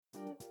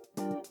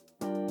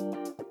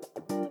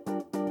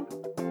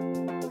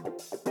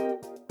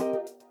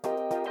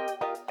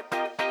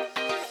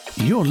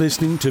You're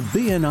listening to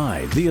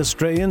BNI, the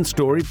Australian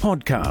Story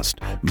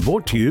Podcast,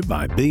 brought to you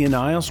by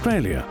BNI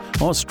Australia,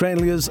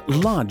 Australia's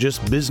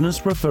largest business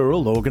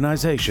referral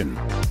organisation.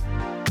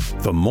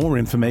 For more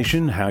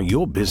information how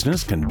your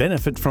business can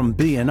benefit from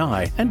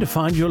BNI and to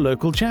find your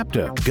local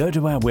chapter, go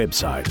to our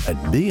website at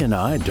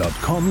bni.com.au.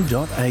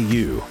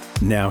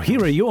 Now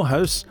here are your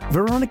hosts,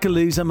 Veronica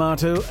Lees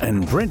Amato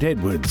and Brent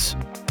Edwards.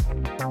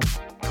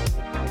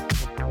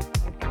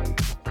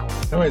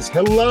 Anyways,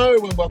 hello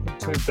and welcome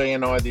to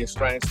BNI, the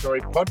Australian Story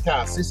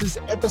Podcast. This is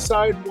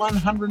episode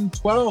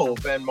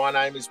 112 and my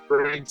name is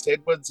Brent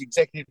Edwards,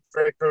 Executive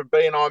Director of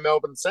BNI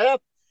Melbourne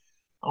South.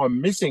 I'm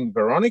missing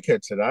Veronica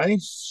today.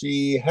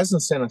 She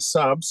hasn't sent a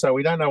sub, so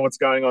we don't know what's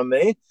going on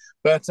there,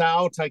 but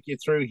I'll take you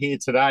through here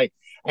today.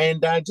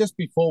 And just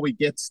before we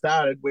get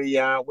started, we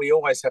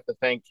always have to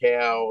thank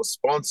our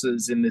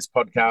sponsors in this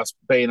podcast,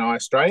 BNI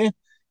Australia.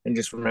 And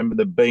just remember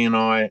the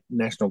BNI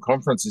National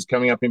Conference is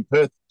coming up in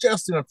Perth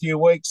just in a few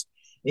weeks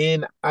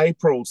in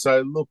April. So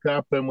look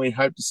up and we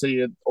hope to see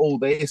you all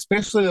there,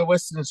 especially the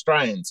Western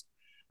Australians,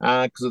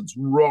 because it's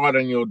right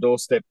on your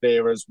doorstep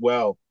there as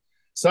well.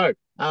 So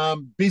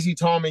busy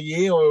time of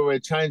year where we're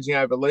changing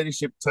over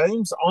leadership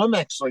teams. I'm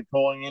actually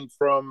calling in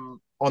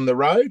from on the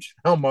road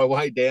on my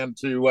way down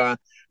to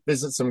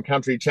visit some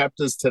country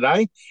chapters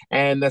today.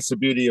 And that's the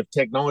beauty of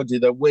technology,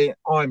 that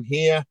I'm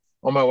here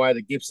on my way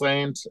to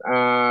Gippsland,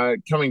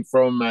 coming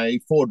from a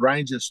Ford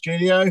Ranger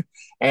studio,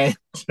 and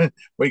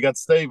we got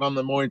Steve on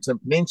the Mornington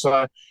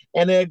Peninsula.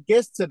 And our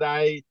guest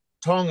today,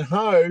 Thong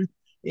Ho,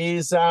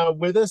 is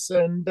with us.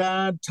 And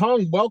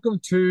Thong,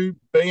 welcome to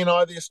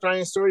BNI, the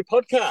Australian Story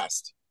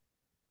Podcast.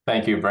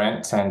 Thank you,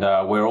 Brent. And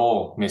we're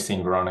all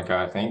missing Veronica,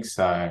 I think.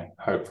 So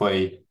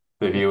hopefully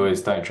the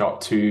viewers don't drop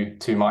too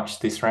much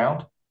this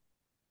round.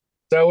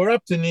 So we're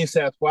up to New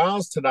South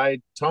Wales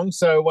today, Thong.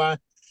 So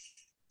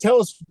tell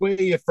us where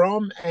you're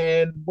from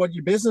and what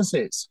your business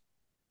is.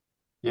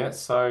 Yeah,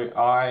 so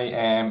I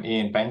am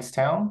in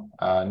Bankstown,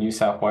 New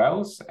South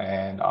Wales,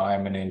 and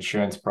I'm an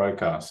insurance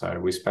broker. So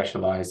we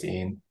specialize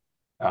in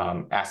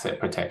asset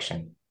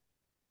protection.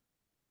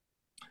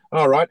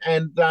 All right.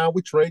 And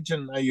which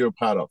region are you a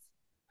part of?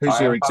 Who's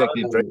your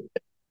executive director?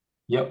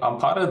 Yep, I'm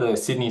part of the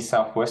Sydney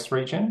Southwest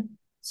region,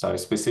 so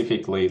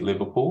specifically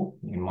Liverpool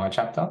in my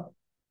chapter.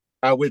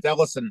 With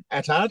Alison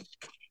Attard?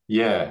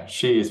 Yeah,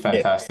 she is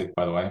fantastic,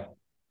 by the way.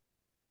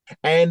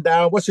 And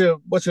what's your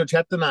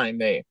chapter name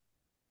there?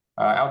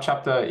 Our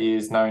chapter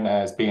is known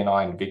as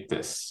BNI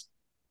Invictus.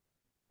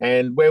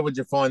 And where would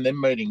you find them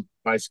meeting,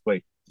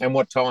 basically, and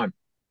what time?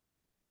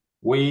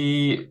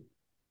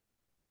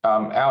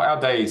 Our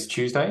day is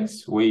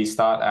Tuesdays. We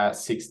start at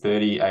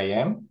 6:30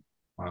 a.m.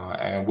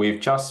 And we've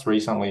just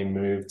recently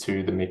moved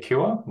to the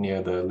Mercure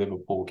near the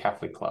Liverpool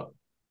Catholic Club.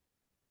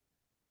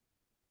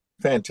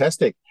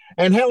 Fantastic.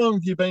 And how long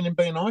have you been in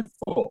BNI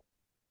for?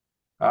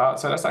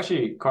 So that's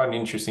actually quite an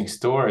interesting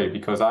story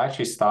because I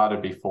actually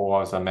started before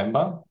I was a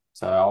member.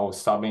 So I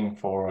was subbing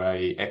for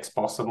a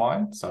ex-boss of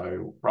mine,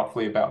 so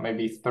roughly about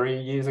maybe 3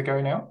 years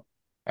ago now.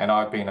 And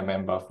I've been a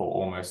member for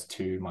almost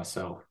 2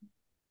 myself.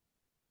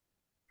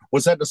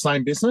 Was that the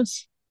same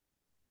business?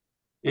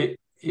 It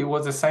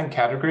was the same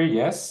category,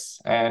 yes.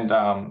 And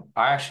I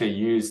actually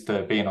used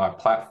the BNI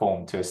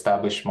platform to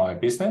establish my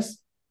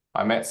business.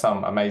 I met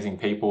some amazing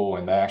people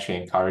and they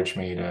actually encouraged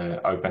me to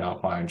open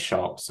up my own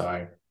shop.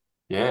 So,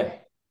 yeah.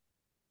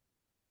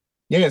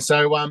 Yeah,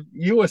 so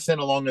you were sent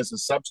along as a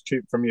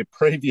substitute from your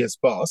previous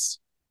boss,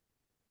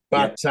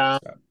 but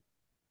and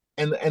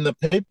the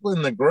people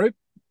in the group,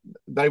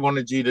 they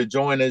wanted you to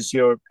join as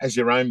your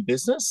own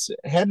business.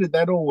 How did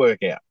that all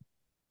work out?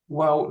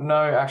 Well,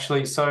 no,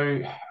 actually.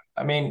 So,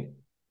 I mean,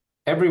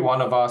 every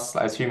one of us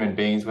as human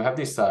beings, we have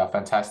this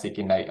fantastic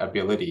innate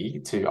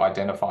ability to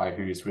identify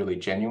who's really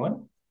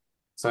genuine.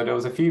 So there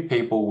was a few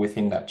people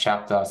within that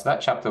chapter. So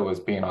that chapter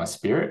was BNI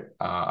Spirit.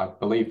 I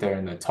believe they're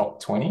in the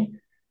top 20.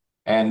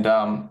 And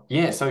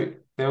so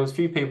there was a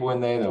few people in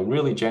there that were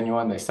really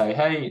genuine. They say,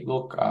 hey,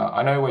 look,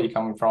 I know where you're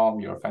coming from.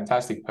 You're a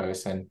fantastic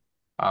person.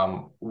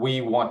 We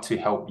want to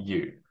help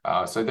you.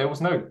 So there was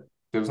no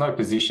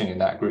position in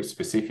that group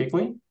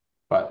specifically,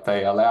 but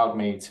they allowed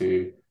me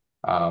to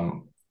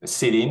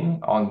sit in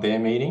on their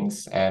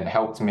meetings and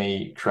helped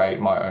me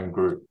create my own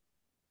group.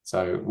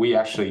 So we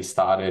actually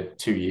started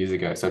 2 years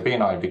ago. So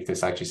BNI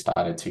Invictus actually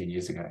started 2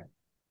 years ago.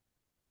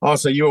 Oh,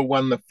 so you were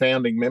one of the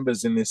founding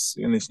members in this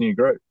new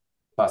group?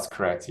 That's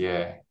correct,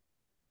 yeah.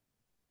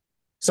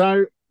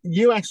 So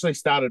you actually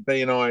started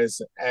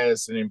BNI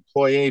as an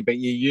employee, but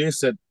you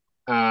used it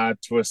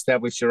to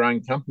establish your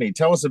own company.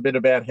 Tell us a bit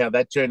about how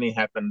that journey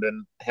happened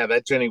and how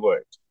that journey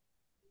worked.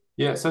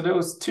 Yeah, so there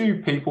was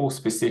 2 people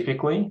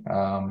specifically.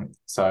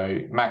 So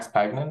Max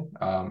Pagnan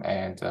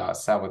and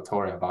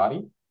Salvatore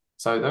Avati.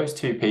 So those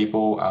 2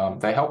 people,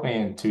 they helped me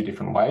in 2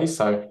 different ways.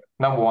 So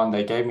number one,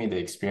 they gave me the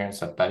experience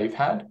that they've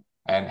had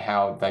and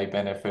how they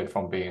benefit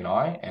from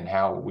BNI and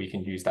how we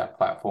can use that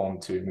platform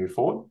to move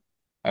forward.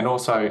 And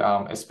also,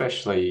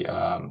 especially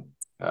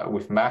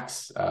with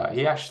Max,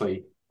 he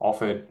actually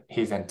offered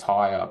his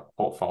entire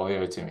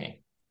portfolio to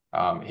me.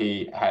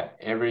 He had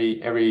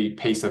every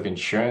piece of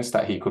insurance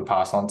that he could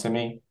pass on to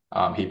me.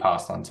 He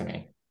passed on to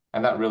me,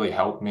 and that really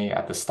helped me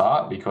at the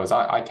start because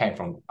I came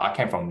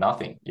from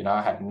nothing.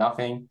 I had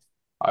nothing.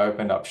 I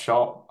opened up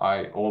shop.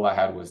 All I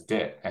had was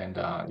debt, and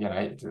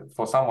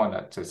for someone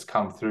that just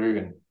come through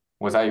and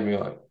was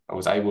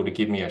able to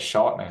give me a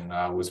shot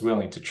and was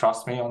willing to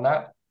trust me on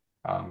that.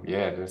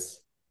 Yeah, this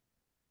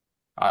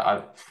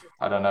I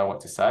don't know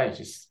what to say.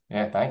 Just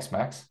yeah, thanks,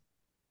 Max.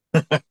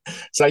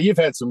 So you've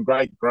had some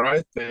great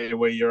growth there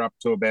where you're up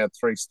to about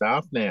 3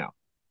 staff now.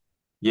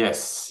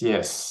 Yes,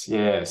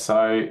 yeah.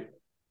 So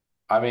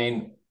I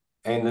mean,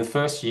 in the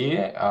first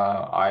year,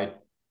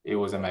 it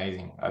was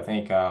amazing. I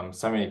think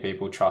so many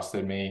people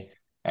trusted me,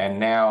 and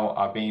now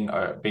I've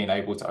been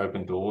able to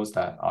open doors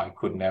that I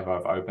could never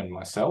have opened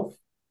myself.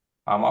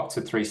 I'm up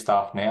to 3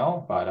 staff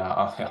now, but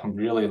I'm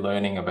really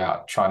learning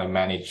about trying to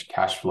manage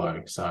cash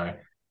flow. So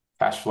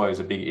cash flow is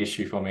a big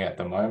issue for me at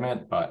the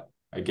moment, but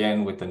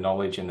again, with the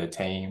knowledge in the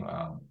team,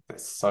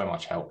 there's so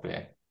much help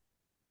there.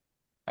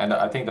 And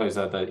I think those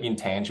are the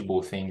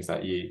intangible things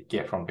that you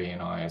get from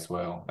BNI as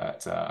well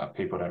that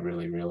people don't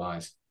really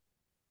realize.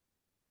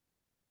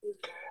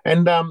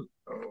 And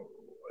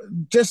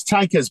just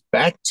take us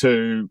back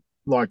to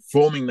like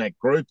forming that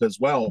group as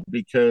well,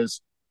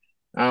 because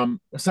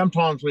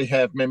sometimes we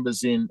have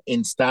members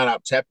in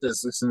startup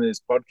chapters listen to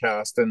this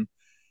podcast,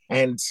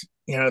 and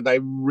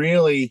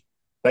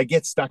they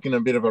get stuck in a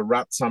bit of a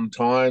rut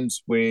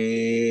sometimes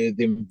with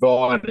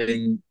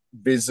inviting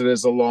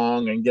visitors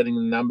along and getting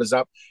the numbers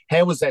up.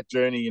 How was that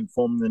journey in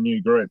forming the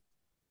new group?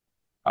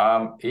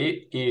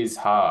 It is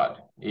hard.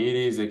 It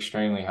is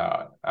extremely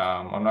hard.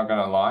 I'm not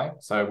going to lie.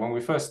 So when we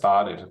first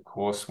started, of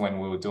course, when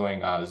we were doing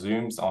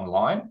Zooms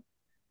online,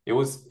 it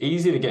was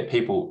easy to get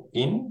people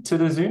into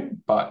the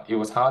Zoom, but it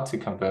was hard to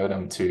convert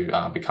them to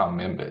become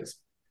members.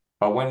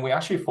 But when we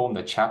actually formed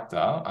the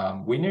chapter,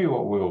 we knew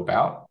what we were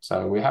about.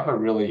 So we have a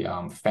really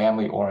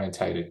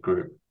family-orientated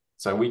group.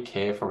 So we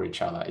care for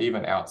each other,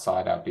 even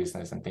outside our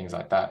business and things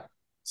like that.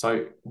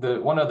 So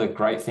one of the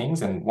great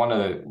things and one of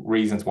the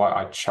reasons why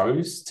I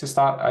chose to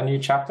start a new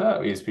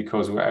chapter is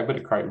because we're able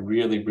to create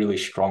really, really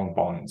strong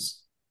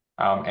bonds.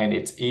 And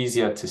it's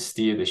easier to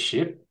steer the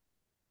ship.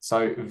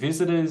 So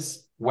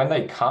visitors, when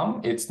they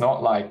come, it's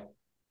not like,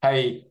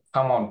 hey,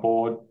 come on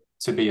board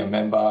to be a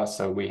member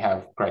so we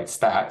have great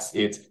stats.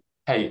 It's,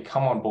 hey,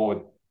 come on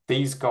board.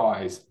 These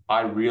guys,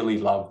 I really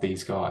love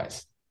these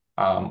guys.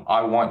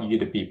 I want you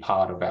to be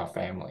part of our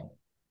family.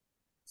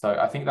 So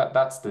I think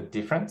that's the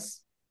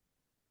difference.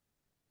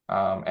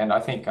 And I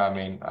think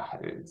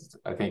it's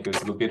a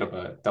little bit of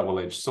a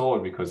double-edged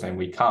sword because then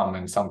we come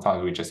and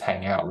sometimes we just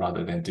hang out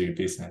rather than do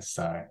business.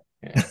 So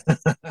yeah.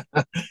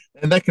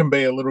 And that can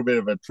be a little bit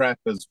of a trap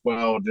as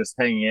well, just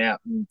hanging out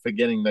and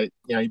forgetting that,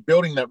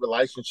 building that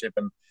relationship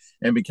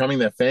and becoming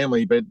that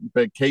family, but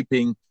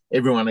keeping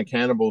everyone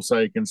accountable so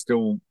you can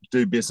still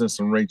do business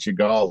and reach your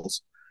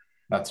goals.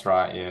 That's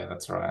right. Yeah,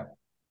 that's right.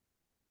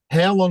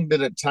 How long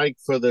did it take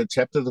for the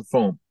chapter to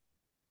form?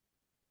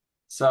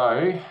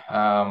 So,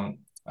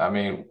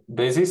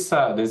 there's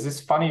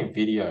this funny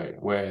video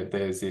where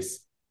there's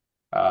this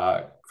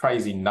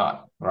crazy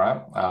nut,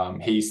 right?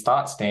 He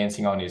starts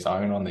dancing on his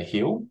own on the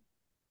hill,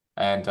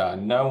 and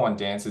no one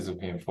dances with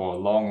him for a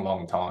long,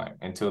 long time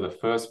until the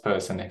first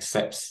person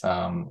accepts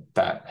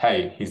that,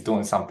 hey, he's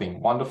doing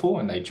something wonderful,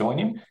 and they join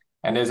him.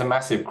 And there's a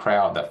massive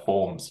crowd that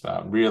forms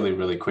really,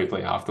 really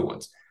quickly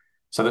afterwards.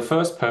 So the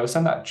first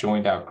person that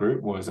joined our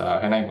group was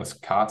her name was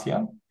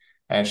Katia,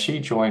 and she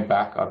joined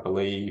back, I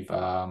believe,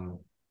 I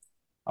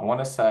want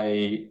to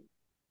say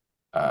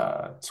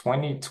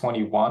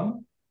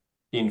 2021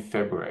 in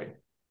February.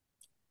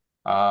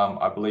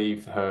 I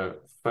believe her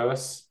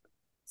first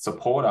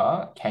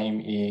supporter came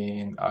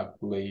in, I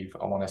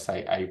want to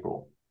say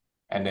April.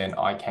 And then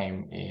I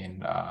came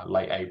in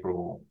late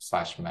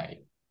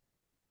April/May.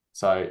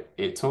 So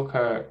it took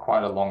her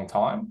quite a long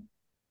time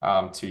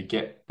to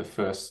get the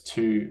first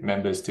 2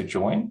 members to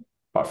join.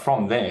 But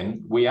from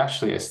then, we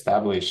actually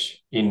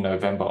established in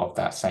November of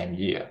that same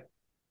year.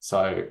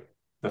 So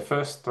the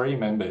first 3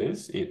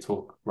 members, it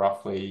took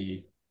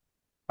roughly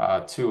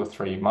 2 or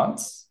 3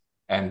 months.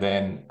 And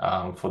then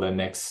for the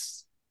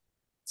next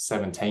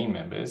 17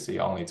 members, it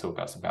only took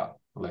us about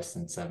less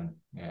than 7.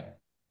 Yeah.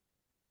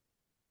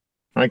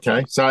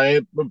 Okay.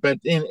 So, but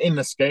in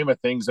the scheme of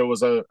things, it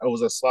was a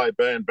slow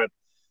burn, but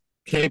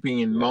keeping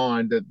in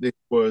mind that this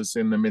was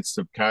in the midst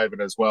of COVID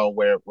as well,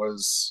 where it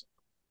was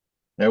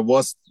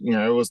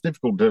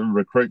difficult to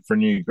recruit for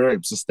new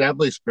groups.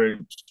 Established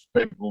groups,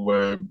 people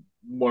were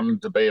wanting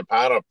to be a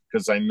part of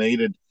because they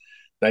needed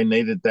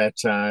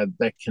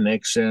that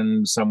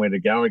connection, somewhere to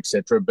go,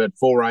 etc. But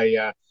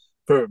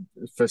for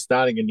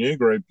starting a new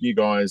group, you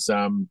guys,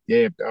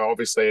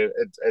 obviously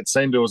it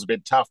seemed it was a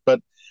bit tough,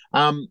 but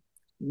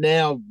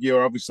now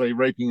you're obviously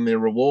reaping the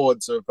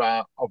rewards of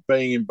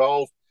being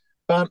involved.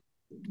 But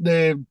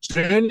the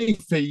journey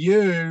for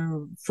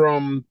you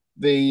from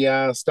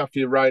the stuff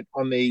you wrote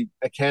on the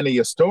account of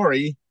your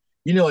story,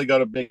 you nearly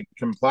got a bit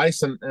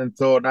complacent and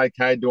thought,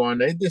 okay, do I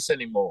need this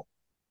anymore?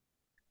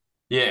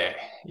 Yeah,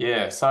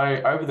 yeah. So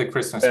over the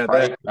Christmas About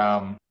that.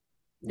 break,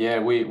 yeah,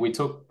 we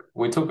took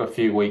a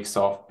few weeks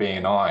off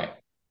BNI,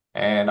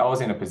 and I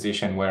was in a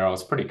position where I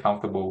was pretty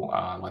comfortable,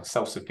 like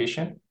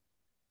self-sufficient.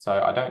 So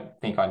I don't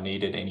think I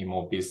needed any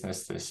more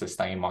business to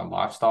sustain my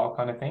lifestyle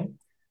kind of thing.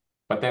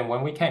 But then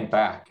when we came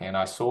back and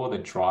I saw the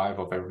drive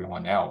of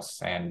everyone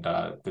else and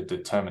the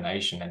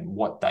determination and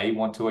what they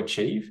want to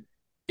achieve,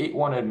 it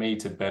wanted me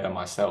to better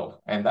myself.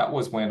 And that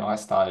was when I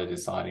started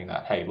deciding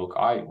that, hey, look,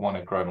 I want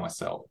to grow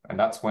myself. And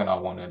that's when I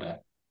wanted to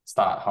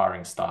start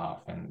hiring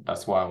staff. And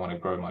that's why I want to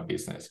grow my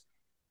business.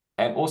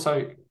 And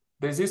also,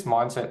 there's this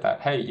mindset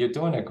that, hey, you're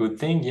doing a good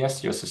thing.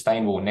 Yes, you're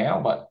sustainable now,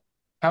 but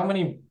how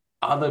many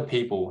other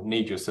people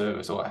need your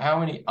service or how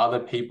many other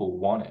people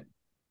want it?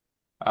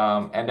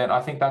 And then I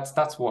think that's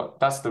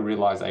the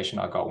realization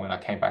I got when I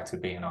came back to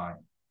BNI.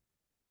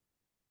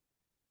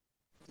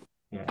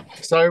 Yeah.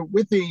 So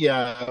with the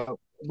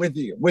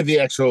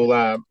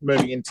actual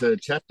moving into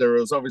chapter,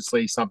 it was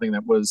obviously something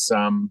that was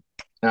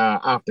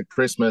after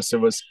Christmas. It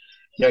was,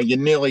 you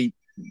nearly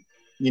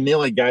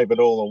gave it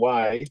all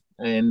away,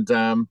 and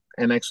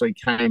actually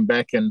came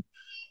back and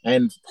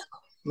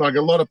like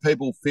a lot of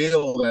people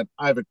feel that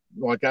over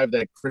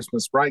that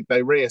Christmas break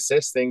they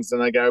reassess things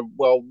and they go,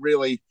 well,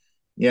 really,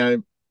 you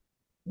know,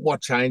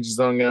 what changes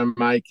I'm going to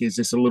make? Is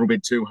this a little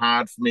bit too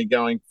hard for me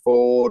going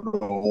forward,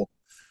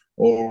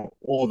 or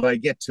they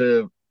get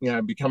to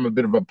become a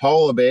bit of a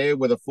polar bear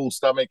with a full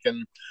stomach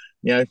and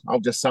I'll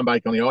just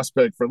sunbake on the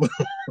iceberg for a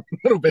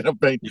little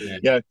bit.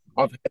 Yeah.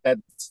 I've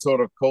had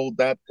sort of called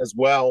that as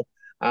well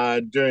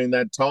during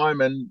that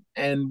time,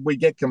 and we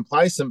get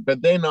complacent,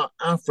 but then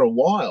after a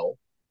while,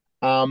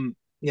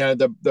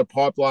 the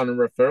pipeline and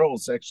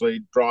referrals actually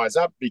dries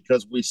up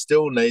because we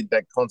still need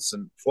that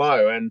constant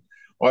flow. And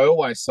I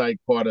always say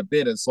quite a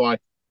bit, it's like,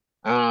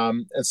 yeah,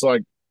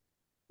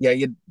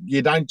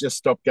 you don't just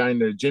stop going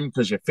to the gym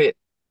because you're fit,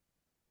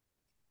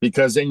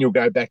 because then you'll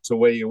go back to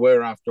where you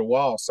were after a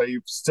while. So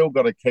you've still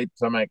got to keep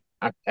some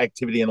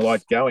activity and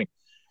life going.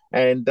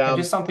 And And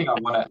just something I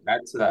want to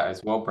add to that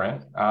as well,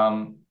 Brent.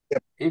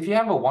 If you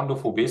have a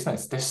wonderful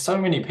business, there's so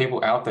many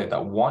people out there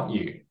that want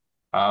you.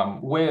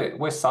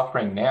 We're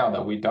suffering now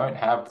that we don't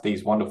have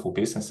these wonderful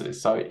businesses.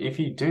 So if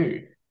you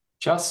do,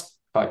 just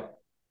like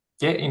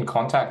get in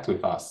contact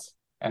with us,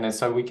 and then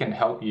so we can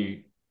help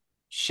you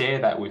share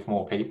that with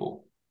more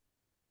people.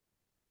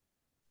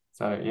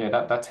 So yeah,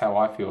 that's how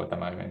I feel at the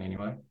moment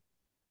anyway.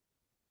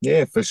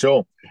 yeah, for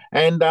sure.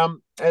 And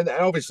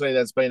obviously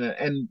that's been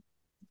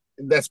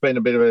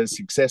a bit of a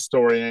success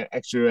story,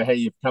 actually, how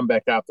you've come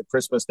back after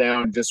Christmas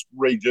now and just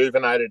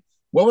rejuvenated.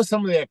 What were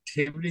some of the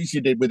activities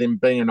you did within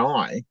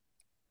BNI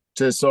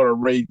to sort of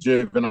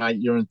rejuvenate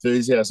your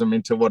enthusiasm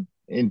into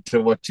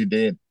what you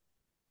did?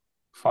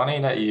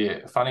 Funny that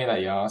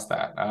you asked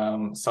that.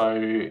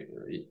 So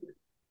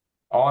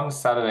on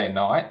Saturday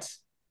night,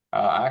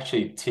 I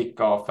actually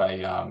ticked off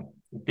a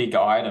big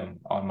item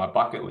on my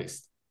bucket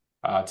list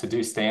to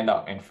do stand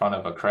up in front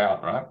of a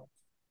crowd, right?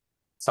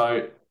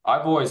 So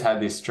I've always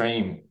had this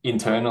dream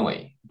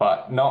internally,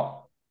 but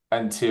not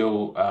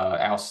until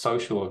our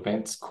social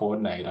events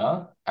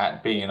coordinator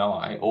at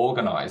BNI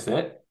organized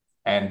it,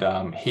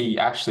 and he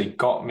actually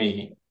got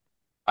me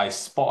a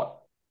spot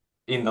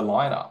in the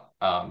lineup,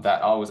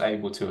 that I was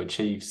able to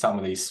achieve some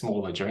of these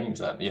smaller dreams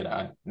that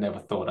I never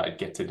thought I'd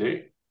get to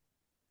do.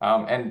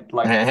 And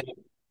like,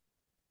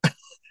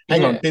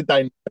 Hang on, yeah, did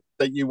they know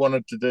that you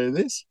wanted to do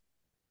this?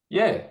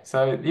 yeah.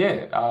 So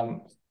yeah,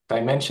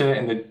 they mentioned it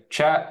in the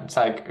chat. It's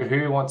like,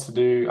 who wants to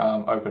do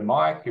open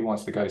mic? Who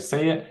wants to go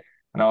see it?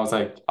 And I was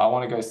like, I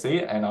want to go see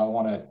it, and I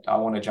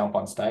want to jump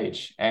on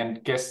stage.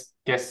 And guess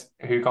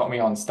who got me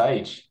on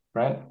stage,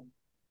 Brent?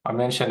 I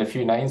mentioned a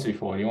few names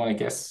before. You want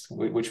to guess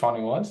which one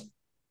it was?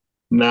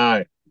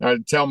 No.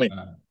 Tell me.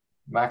 Uh,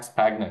 Max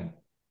Pagnan.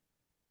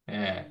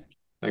 Yeah,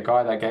 the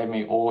guy that gave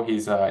me all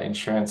his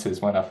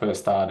insurances when I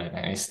first started,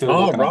 and he's still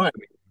Oh, looking right. after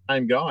me.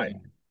 Same guy. Yeah.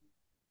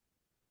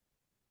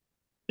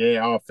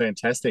 Yeah. Oh,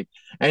 fantastic.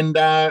 And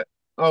oh,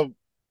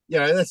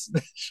 that's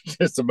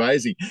just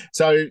amazing.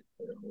 So,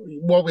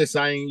 what we're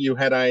saying, you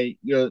had a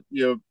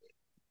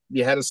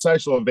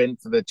social event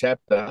for the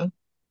chapter,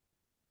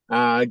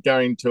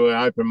 going to an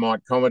open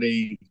mic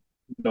comedy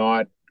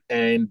night,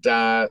 and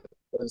the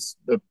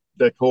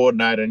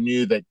coordinator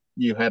knew that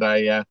you had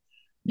a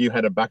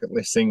bucket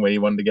list thing where you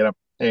wanted to get up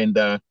Yeah.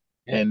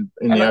 and in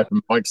And the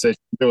open mic session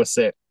do a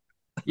set.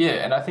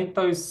 yeah, and I think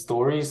those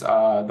stories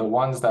are the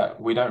ones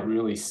that we don't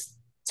really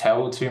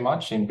tell too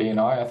much in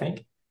BNI, I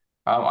think.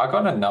 I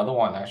got another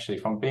one actually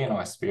from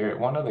BNI Spirit.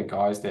 One of the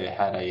guys there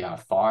had a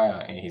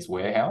fire in his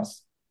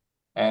warehouse.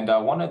 And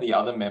one of the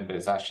other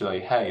members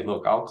actually, hey,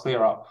 look, I'll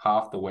clear up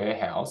half the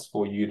warehouse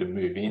for you to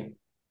move in,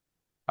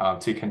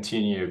 to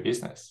continue your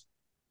business.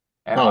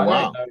 And Oh, I don't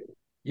wow. know,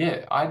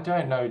 yeah, I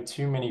don't know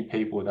too many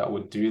people that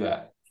would do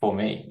that for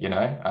me, in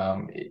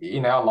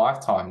our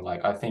lifetime.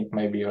 Like, I think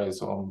maybe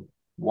there's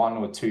one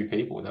or two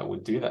people that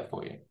would do that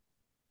for you.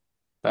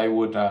 They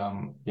would,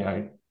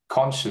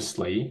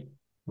 consciously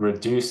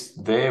reduce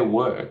their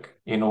work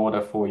in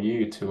order for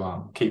you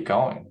to keep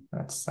going.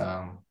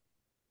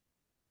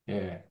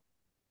 Yeah,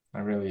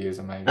 it really is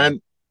amazing.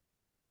 And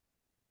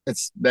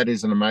that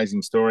is an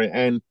amazing story.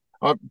 And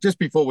just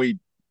before we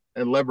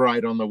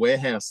elaborate on the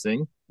warehouse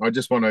thing, I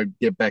just want to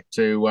get back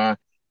to how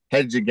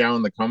did you go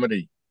in the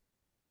comedy?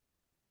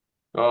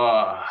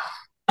 Oh,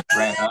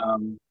 Brent,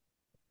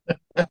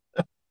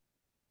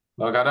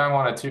 look, I don't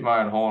want to toot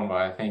my own horn, but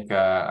I think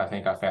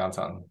I found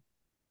something.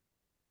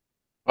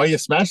 Oh, you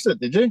smashed it,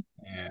 did you?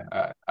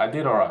 Yeah, I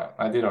did all right.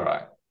 I did all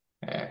right.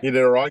 Yeah, You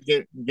did all right.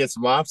 Get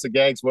some laughs. The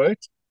gags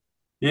worked.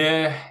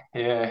 yeah,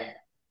 yeah.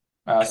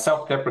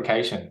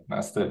 Self-deprecation.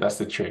 That's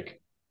the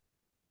trick.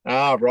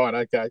 Ah, right.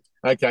 Okay.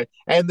 Okay.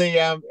 And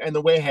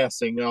the warehouse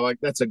thing, like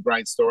that's a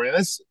great story. And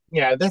that's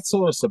that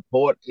sort of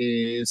support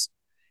is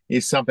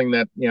something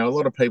that, a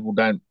lot of people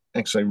don't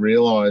actually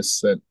realize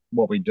that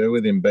what we do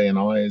within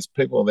BNI is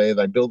people are there,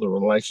 they build the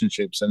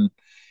relationships, and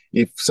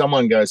if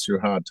someone goes through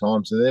hard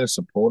times, they're there to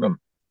support them.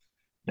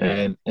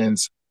 Yeah. And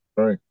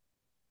through.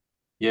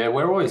 Yeah,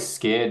 we're always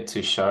scared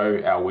to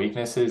show our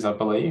weaknesses, I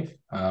believe.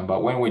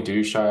 But when we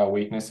do show our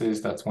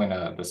weaknesses, that's when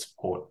the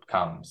support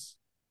comes.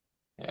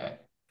 Yeah.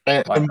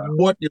 Like, And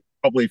what you'll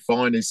probably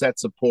find is that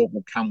support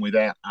will come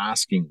without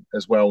asking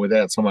as well,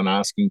 without someone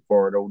asking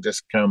for it. It'll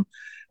just come.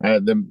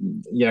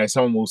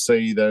 Someone will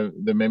see the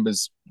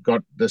members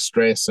got the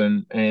stress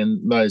and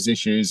those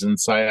issues and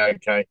say,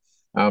 okay,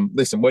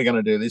 listen, we're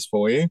going to do this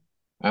for you.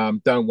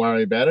 Don't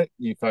worry about it.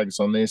 You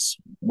focus on this.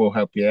 We'll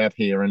help you out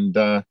here. And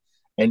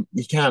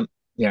you can't.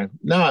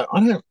 No, I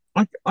don't.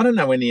 I don't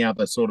know any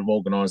other sort of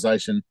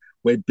organisation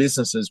where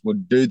businesses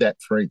would do that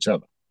for each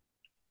other.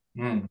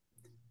 mm.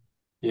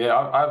 Yeah,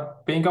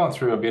 I've been going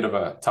through a bit of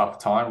a tough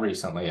time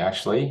recently,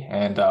 actually.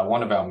 And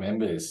one of our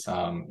members,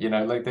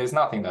 like there's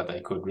nothing that they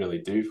could really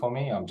do for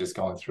me. I'm just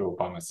going through it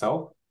by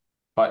myself.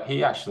 But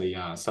he actually,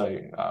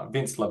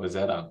 Vince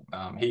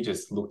Lavazetta, he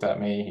just looked at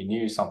me. He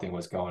knew something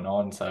was going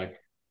on. So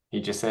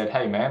he just said,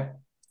 "Hey, man,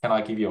 can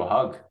I give you a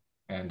hug?"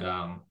 And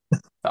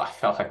I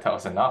felt like that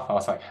was enough. I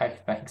was like, "Hey,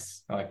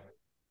 thanks. Like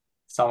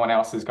someone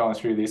else is going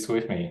through this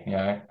with me.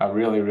 I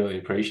really, really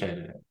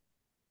appreciated it."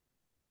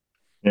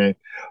 Yeah.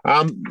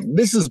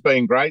 This has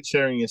been great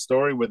sharing your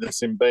story with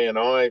us in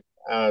BNI,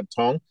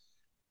 Thong.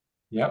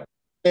 Yep.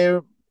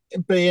 There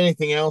be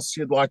anything else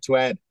you'd like to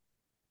add?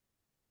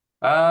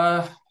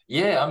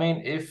 Yeah, I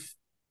mean, if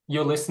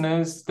your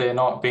listeners, they're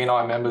not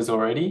BNI members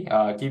already,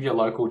 give your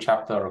local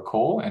chapter a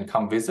call and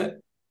come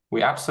visit.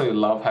 We absolutely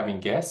love having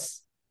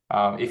guests.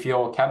 If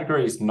your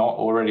category is not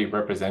already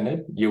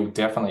represented, you'll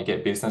definitely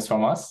get business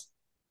from us.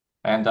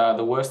 And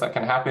the worst that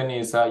can happen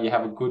is you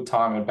have a good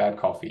time and bad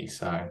coffee.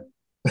 So,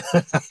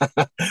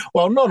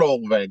 Well, not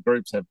all of our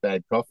groups have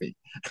bad coffee.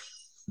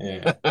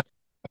 yeah.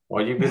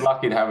 Well, you'd be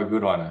lucky to have a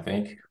good one, I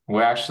think.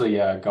 We're actually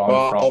going from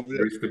Well,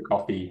 roasted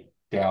coffee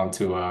down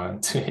to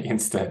to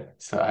instant.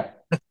 So,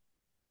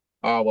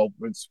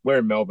 we're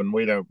in Melbourne.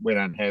 We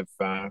don't have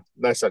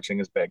no such thing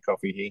as bad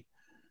coffee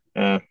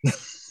here.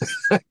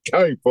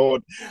 Going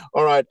forward,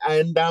 all right.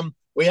 And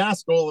we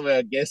ask all of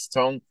our guests,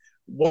 Tong,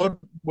 what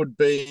would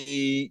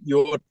be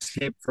your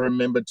tip for a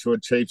member to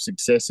achieve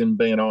success in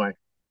BNI?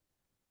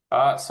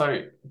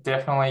 So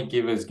definitely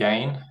givers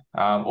gain.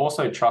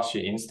 Also trust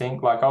your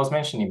instinct. Like I was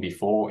mentioning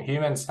before,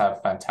 humans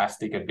have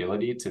fantastic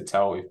ability to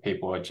tell if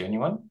people are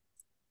genuine.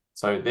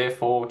 So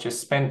therefore, just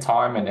spend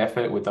time and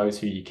effort with those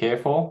who you care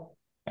for,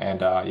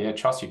 and yeah,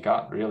 trust your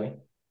gut, really.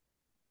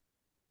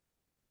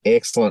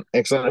 Excellent,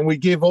 excellent. And we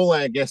give all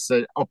our guests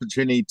an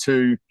opportunity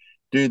to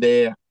do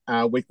their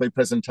weekly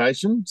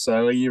presentation.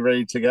 So, are you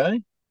ready to go?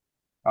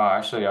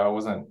 Actually, I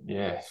wasn't.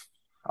 Yeah,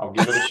 I'll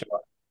give it a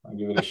shot. I'll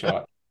give it a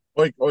shot.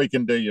 Or you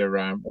can do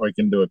or you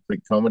can do a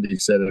quick comedy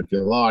set if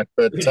you like.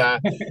 But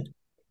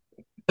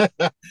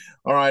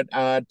all right,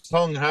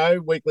 Tong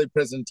Ho, weekly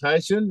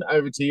presentation.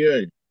 Over to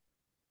you.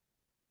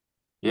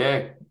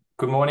 Yeah.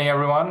 Good morning,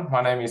 everyone.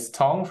 My name is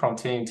Thong from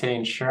TNT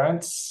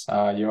Insurance,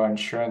 your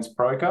insurance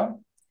broker.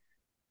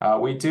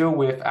 We deal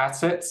with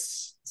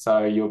assets,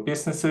 so your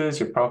businesses,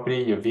 your property,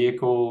 your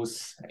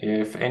vehicles,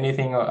 if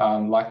anything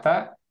like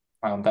that,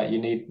 that you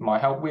need my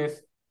help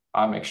with,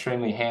 I'm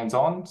extremely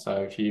hands-on. So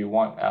if you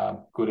want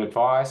good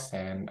advice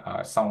and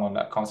someone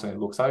that constantly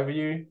looks over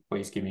you,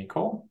 please give me a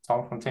call.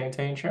 Tom from TNT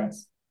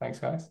Insurance. Thanks,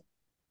 guys.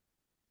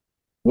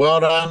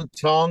 Well done,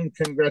 Tong.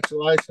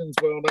 Congratulations.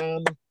 Well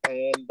done.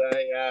 And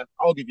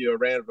I'll give you a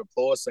round of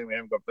applause, seeing we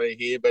haven't got B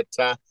here. But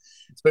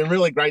it's been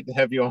really great to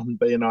have you on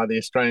BNI, the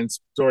Australian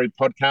Story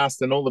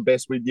podcast, and all the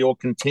best with your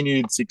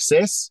continued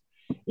success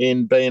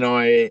in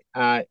BNI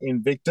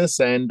Invictus.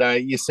 And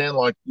you sound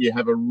like you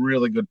have a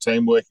really good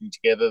team working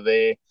together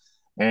there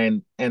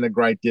and a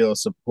great deal of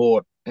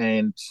support.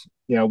 And,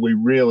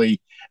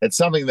 it's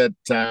something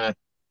that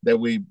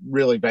we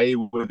really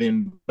value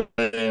within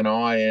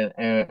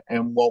BNI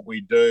and what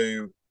we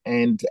do.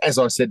 And as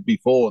I said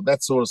before,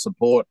 that sort of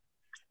support,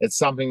 it's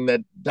something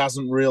that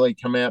doesn't really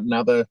come out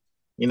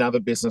in other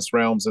business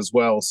realms as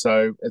well.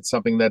 So it's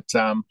something that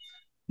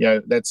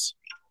that's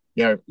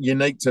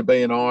unique to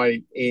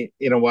BNI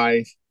in a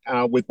way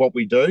with what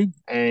we do,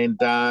 and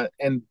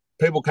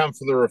people come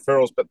for the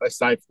referrals, but they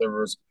stay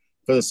for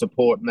the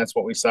support, and that's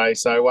what we say.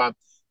 So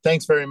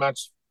Thanks very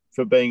much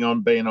for being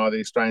on BNI, the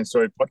Australian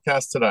Story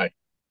podcast today.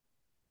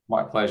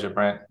 My pleasure,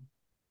 Brent.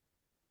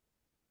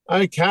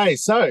 Okay,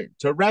 so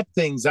to wrap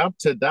things up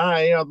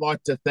today, I'd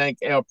like to thank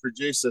our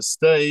producer,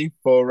 Steve,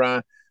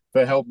 for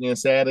helping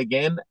us out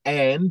again.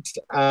 And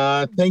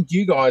thank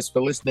you guys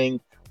for listening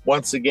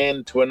once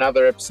again to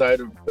another episode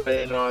of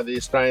BNI, the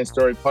Australian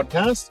Story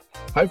podcast.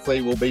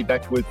 Hopefully we'll be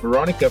back with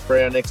Veronica for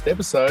our next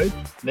episode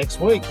next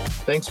week.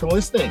 Thanks for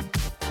listening.